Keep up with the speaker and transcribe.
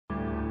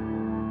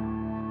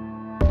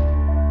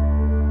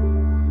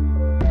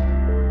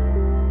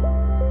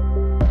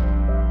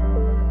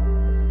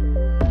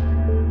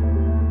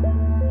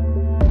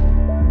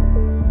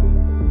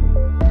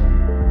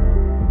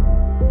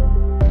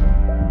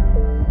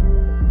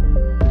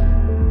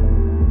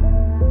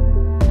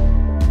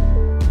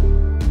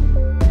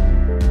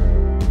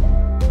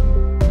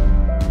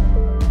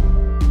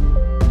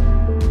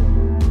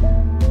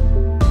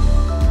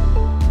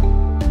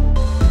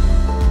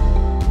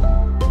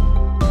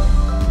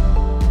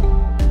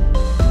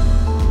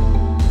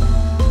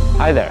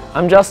Hi there,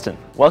 I'm Justin.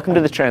 Welcome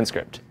to the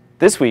Transcript.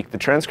 This week, the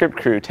Transcript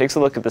crew takes a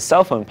look at the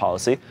cell phone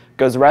policy,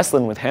 goes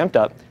wrestling with Hamped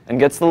Up, and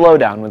gets the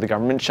lowdown with the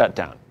government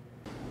shutdown.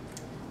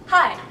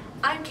 Hi,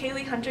 I'm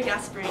Kaylee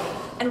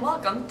Hunter-Gasparini, and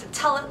welcome to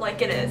Tell It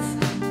Like It Is.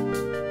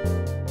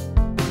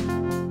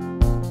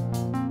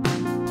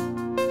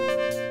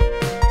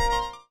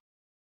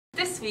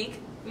 This week,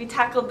 we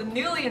tackled the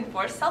newly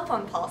enforced cell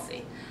phone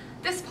policy.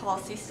 This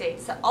policy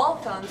states that all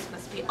phones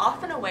must be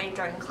off and away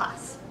during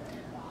class.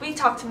 We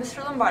talked to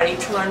Mr. Lombardi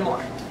to learn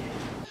more.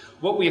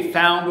 What we have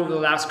found over the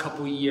last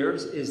couple of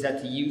years is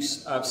that the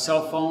use of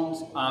cell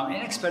phones,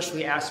 and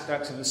especially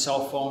aspects of the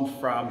cell phone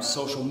from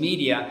social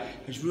media,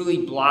 has really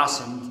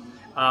blossomed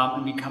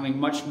and becoming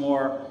much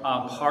more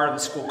part of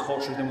the school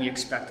culture than we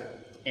expected.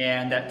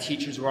 And that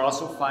teachers were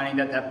also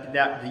finding that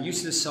the use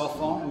of the cell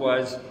phone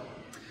was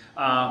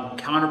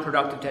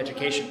counterproductive to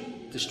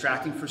education,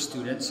 distracting for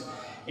students,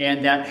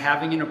 and that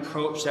having an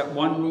approach that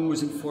one room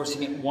was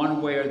enforcing it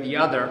one way or the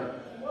other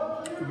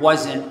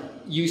wasn't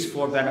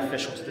useful or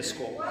beneficial to the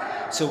school.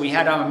 So we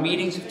had our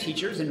meetings with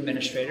teachers and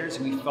administrators,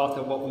 and we felt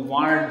that what we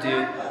wanted to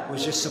do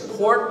was just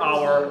support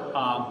our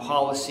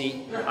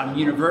policy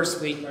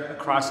universally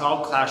across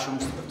all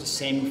classrooms with the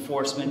same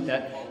enforcement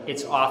that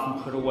it's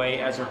often put away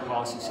as our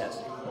policy says.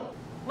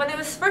 When it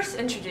was first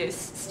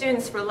introduced,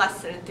 students were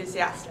less than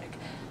enthusiastic.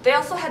 They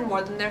also had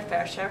more than their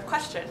fair share of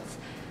questions.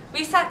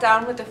 We sat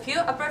down with a few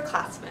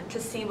upperclassmen to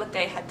see what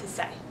they had to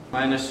say.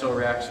 My initial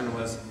reaction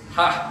was,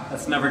 ha,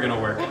 that's never gonna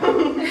work.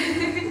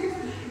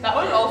 That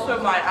was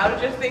also mine. I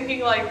was just thinking,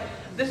 like,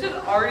 this has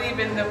already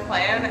been the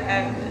plan,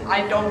 and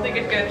I don't think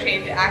it's gonna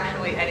change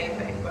actually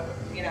anything, but,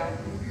 you know.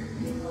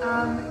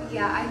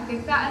 Yeah, I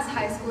think that as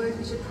high schoolers,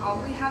 we should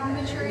probably have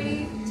the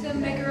maturity to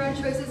make our own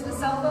choices with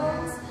cell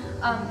phones,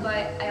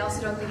 but I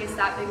also don't think it's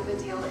that big of a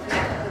deal if we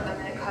have to put them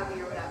in a cubby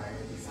or whatever.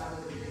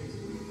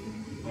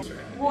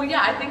 Well,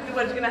 yeah, I think that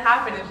what's gonna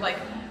happen is, like,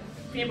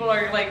 people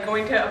are, like,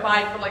 going to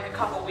abide for, like, a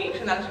couple weeks,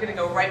 and that's gonna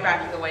go right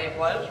back to the way it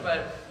was,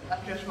 but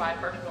that's just my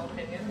personal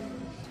opinion.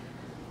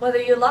 Whether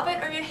you love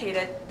it or you hate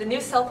it, the new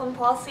cell phone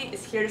policy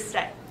is here to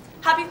stay.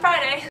 Happy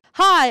Friday!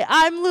 Hi,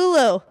 I'm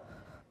Lulu.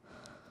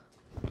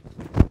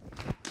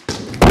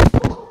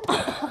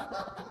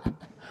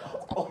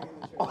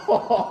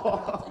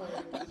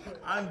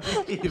 I'm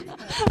Dave.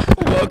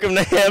 Welcome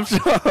to Hamped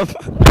Up.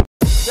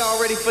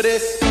 Y'all ready for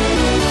this?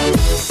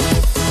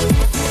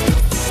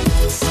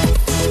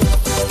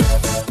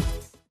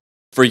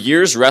 For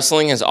years,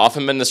 wrestling has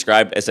often been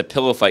described as a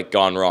pillow fight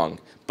gone wrong,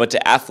 but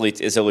to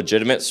athletes is a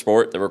legitimate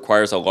sport that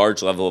requires a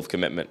large level of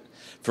commitment.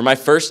 For my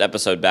first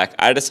episode back,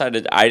 I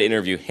decided I'd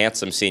interview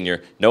handsome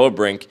senior Noah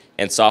Brink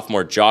and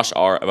sophomore Josh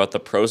R. about the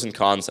pros and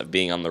cons of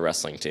being on the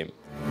wrestling team.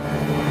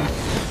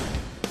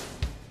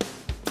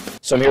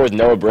 So I'm here with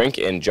Noah Brink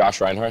and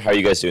Josh Reinhardt. How are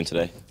you guys doing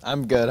today?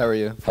 I'm good. How are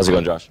you? How's it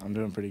going, Josh? I'm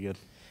doing pretty good.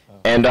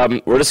 And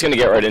we're just going to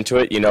get right into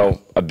it. You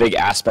know, a big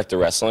aspect of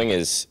wrestling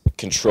is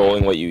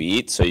controlling what you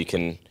eat so you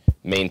can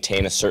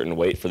maintain a certain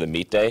weight for the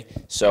meet day.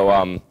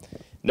 So,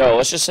 no,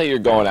 let's just say you're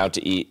going out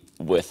to eat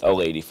with a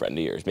lady friend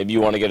of yours. Maybe you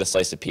want to get a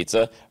slice of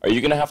pizza. Are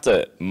you going to have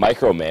to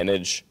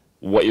micromanage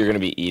what you're going to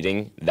be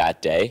eating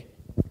that day?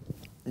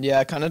 Yeah,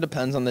 it kind of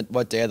depends on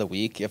what day of the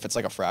week. If it's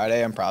like a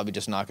Friday, I'm probably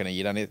just not going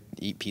to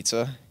eat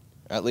pizza,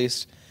 at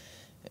least.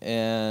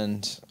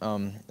 And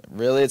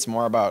really, it's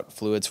more about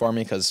fluids for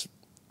me because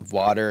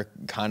water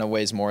kind of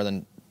weighs more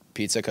than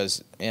pizza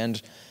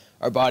and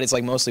our body's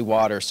like mostly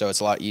water, so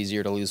it's a lot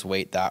easier to lose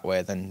weight that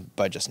way than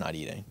by just not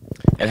eating.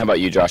 And how about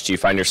you, Josh? Do you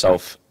find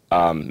yourself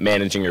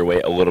managing your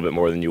weight a little bit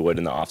more than you would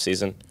in the off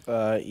season?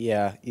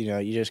 Yeah, you know,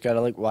 you just gotta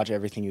like watch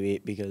everything you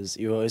eat because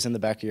you always in the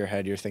back of your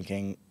head you're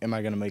thinking, am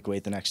I gonna make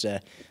weight the next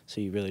day?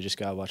 So you really just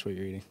gotta watch what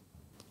you're eating.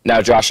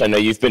 Now, Josh, I know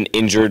you've been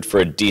injured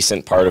for a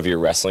decent part of your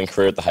wrestling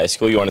career at the high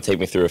school. You want to take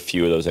me through a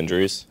few of those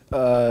injuries?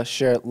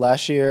 Sure.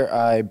 Last year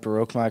I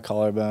broke my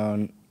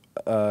collarbone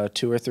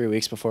 2 or 3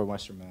 weeks before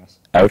Western Mass.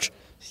 Ouch.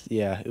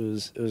 Yeah, it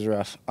was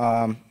rough.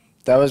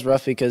 That was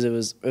rough because it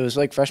was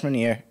like freshman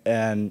year,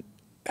 and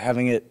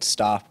having it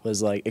stop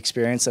was like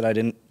experience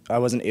that I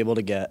wasn't able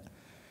to get,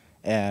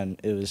 and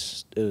it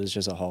was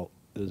just a halt.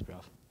 It was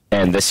rough.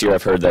 And this year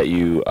I've heard that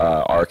you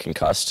are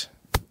concussed.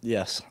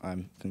 Yes,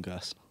 I'm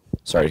concussed.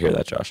 Sorry to hear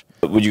that, Josh.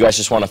 Would you guys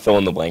just want to fill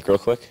in the blank real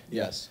quick?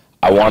 Yes.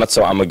 I want it,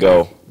 so I'm gonna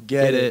go.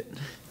 Get it.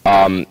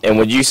 And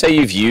would you say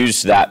you've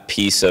used that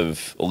piece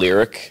of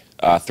lyric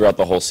throughout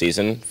the whole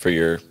season for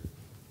your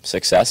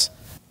success?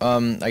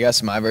 I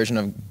guess my version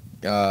of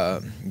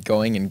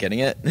going and getting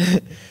it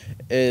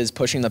is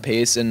pushing the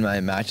pace in my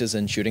matches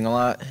and shooting a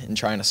lot and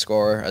trying to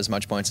score as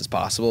much points as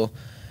possible.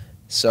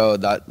 So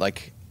that,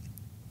 like,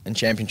 in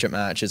championship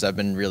matches, I've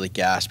been really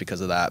gassed because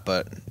of that.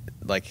 But,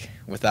 like,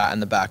 with that in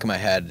the back of my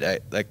head,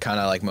 that kind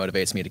of, like,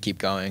 motivates me to keep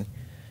going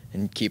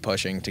and keep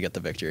pushing to get the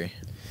victory.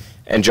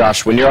 And,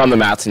 Josh, when you're on the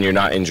mats and you're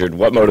not injured,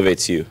 what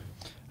motivates you?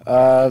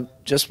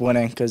 Just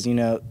winning, because, you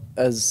know,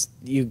 as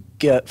you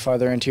get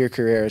farther into your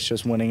career, it's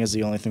just winning is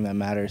the only thing that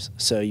matters.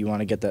 So you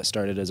want to get that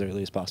started as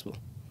early as possible.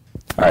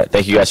 All right.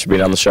 Thank you guys for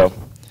being on the show.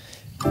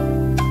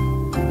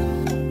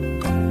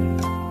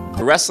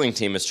 The wrestling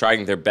team is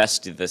trying their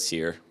best this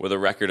year with a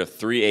record of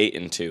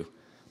 3-8-2.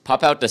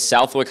 Pop out to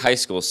Southwick High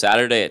School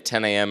Saturday at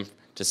 10 a.m.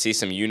 to see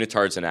some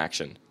unitards in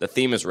action. The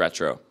theme is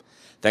retro.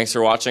 Thanks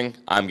for watching.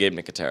 I'm Gabe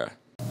Nicotera.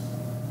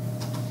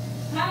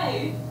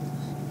 Hi.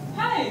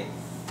 Hi.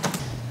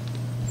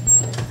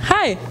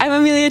 Hi, I'm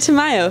Amelia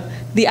Tamayo.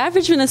 The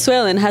average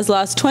Venezuelan has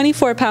lost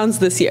 24 pounds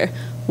this year.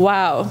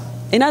 Wow.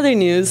 In other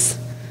news,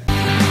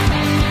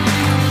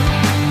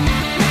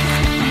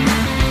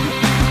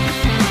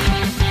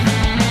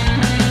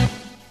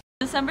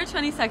 December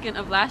 22nd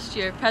of last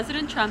year,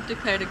 President Trump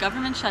declared a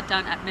government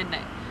shutdown at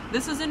midnight.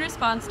 This was in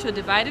response to a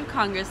divided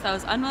Congress that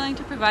was unwilling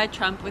to provide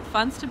Trump with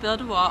funds to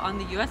build a wall on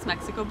the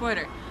U.S.-Mexico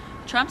border.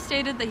 Trump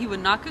stated that he would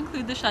not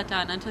conclude the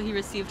shutdown until he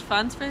received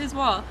funds for his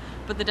wall,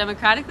 but the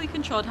democratically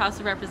controlled House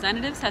of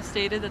Representatives have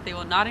stated that they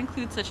will not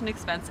include such an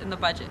expense in the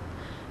budget.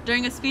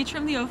 During a speech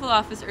from the Oval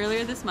Office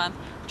earlier this month,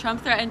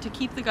 Trump threatened to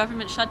keep the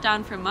government shut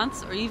down for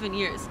months or even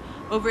years.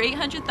 Over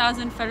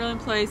 800,000 federal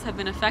employees have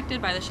been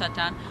affected by the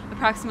shutdown,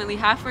 approximately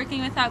half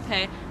working without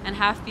pay and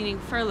half being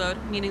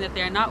furloughed, meaning that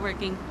they are not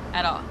working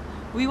at all.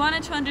 We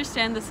wanted to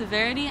understand the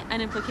severity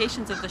and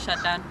implications of the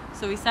shutdown,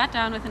 so we sat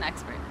down with an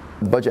expert.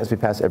 The budget has to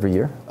be passed every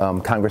year.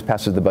 Congress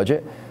passes the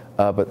budget,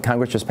 but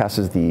Congress just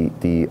passes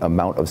the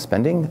amount of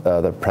spending.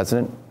 The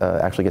president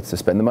actually gets to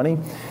spend the money.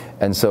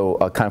 And so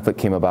a conflict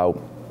came about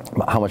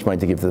how much money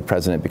to give to the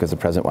president because the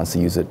president wants to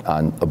use it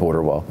on a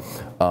border wall.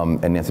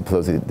 And Nancy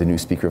Pelosi, the new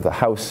Speaker of the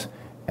House,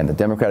 and the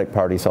Democratic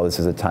Party saw this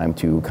as a time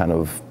to kind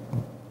of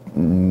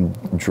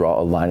draw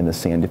a line in the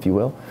sand, if you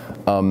will.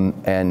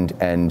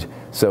 And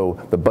so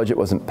the budget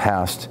wasn't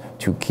passed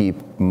to keep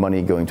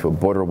money going to a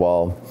border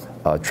wall.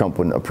 Trump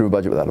wouldn't approve a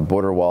budget without a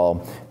border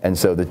wall. And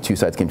so the two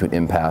sides came to an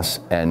impasse.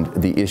 And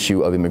the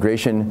issue of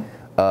immigration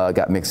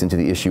got mixed into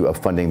the issue of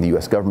funding the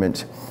U.S.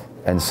 government.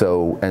 And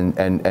so,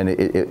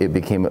 it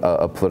became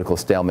a political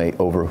stalemate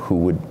over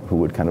who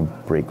would kind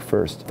of break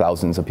first.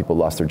 Thousands of people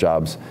lost their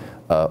jobs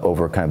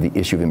over kind of the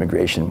issue of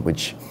immigration,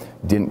 which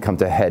didn't come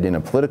to head in a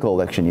political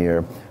election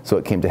year, so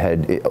it came to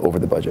head over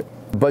the budget.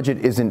 The budget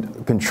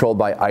isn't controlled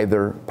by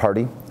either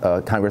party.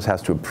 Congress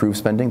has to approve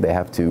spending. They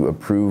have to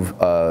approve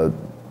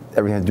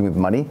everything has to do with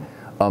money,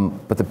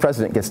 but the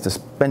president gets to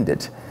spend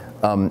it.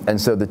 And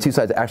so the two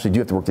sides actually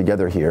do have to work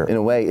together here. In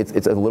a way,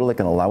 it's a little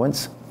like an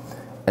allowance.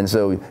 And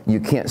so you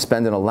can't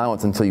spend an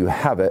allowance until you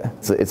have it.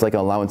 So it's like an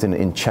allowance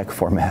in check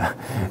format.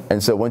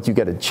 And so once you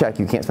get a check,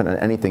 you can't spend on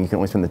anything. You can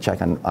only spend the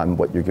check on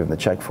what you're given the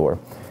check for.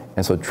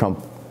 And so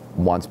Trump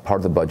wants part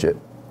of the budget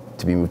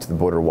to be moved to the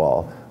border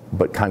wall,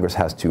 but Congress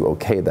has to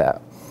okay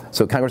that.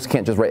 So Congress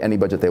can't just write any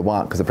budget they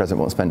want because the president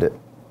won't spend it.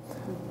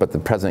 But the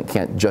president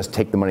can't just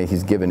take the money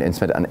he's given and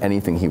spend it on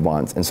anything he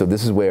wants. And so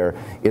this is where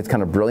it's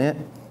kind of brilliant,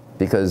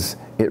 because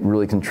it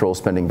really controls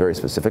spending very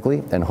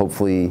specifically, and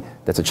hopefully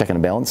that's a check and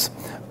a balance.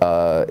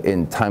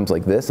 In times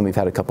like this, and we've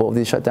had a couple of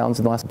these shutdowns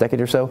in the last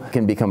decade or so,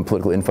 can become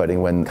political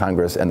infighting when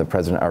Congress and the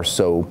president are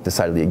so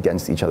decidedly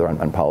against each other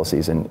on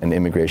policies, and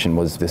immigration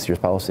was this year's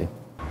policy.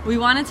 We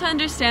wanted to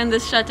understand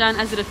this shutdown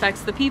as it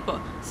affects the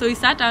people, so we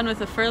sat down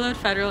with a furloughed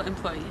federal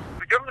employee.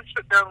 The government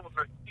shutdown was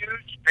a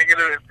huge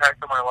negative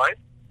impact on my life.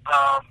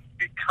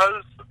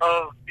 Because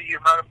of the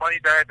amount of money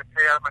that I had to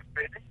pay out of my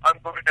savings, I'm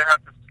going to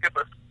have to skip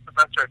a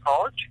semester at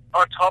college.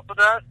 On top of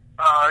that,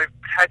 I've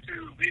had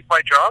to leave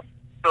my job,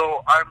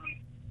 so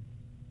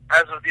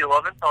as of the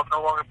 11th, I'll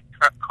no longer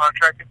be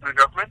contracting to the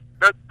government.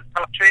 That's a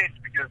tough change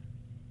because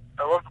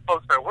I love the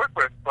folks I work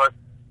with, but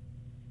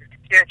if you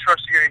can't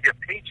trust you're going to get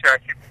a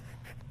paycheck,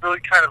 it's really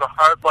kind of a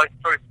hard life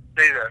choice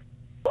to stay there.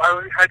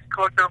 I had to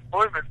collect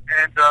unemployment,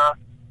 and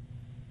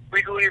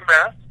legally in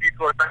Mass, you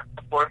collect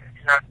unemployment,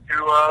 you have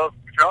to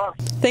job.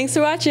 Thanks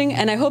for watching,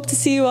 and I hope to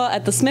see you all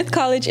at the Smith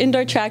College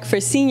Indoor Track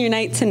for Senior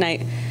Night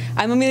tonight.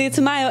 I'm Amelia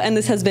Tamayo, and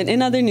this has been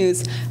In Other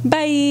News.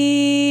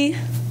 Bye!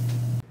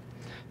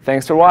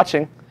 Thanks for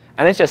watching.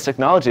 NHS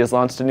Technology has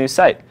launched a new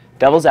site,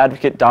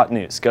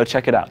 devilsadvocate.news. Go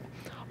check it out.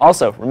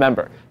 Also,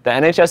 remember, the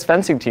NHS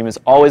fencing team is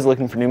always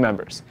looking for new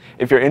members.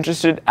 If you're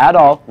interested at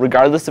all,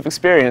 regardless of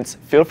experience,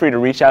 feel free to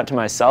reach out to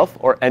myself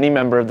or any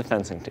member of the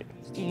fencing team.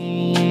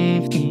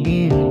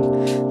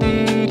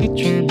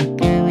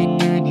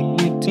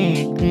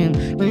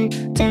 We're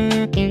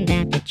talking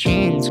about the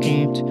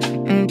transcript.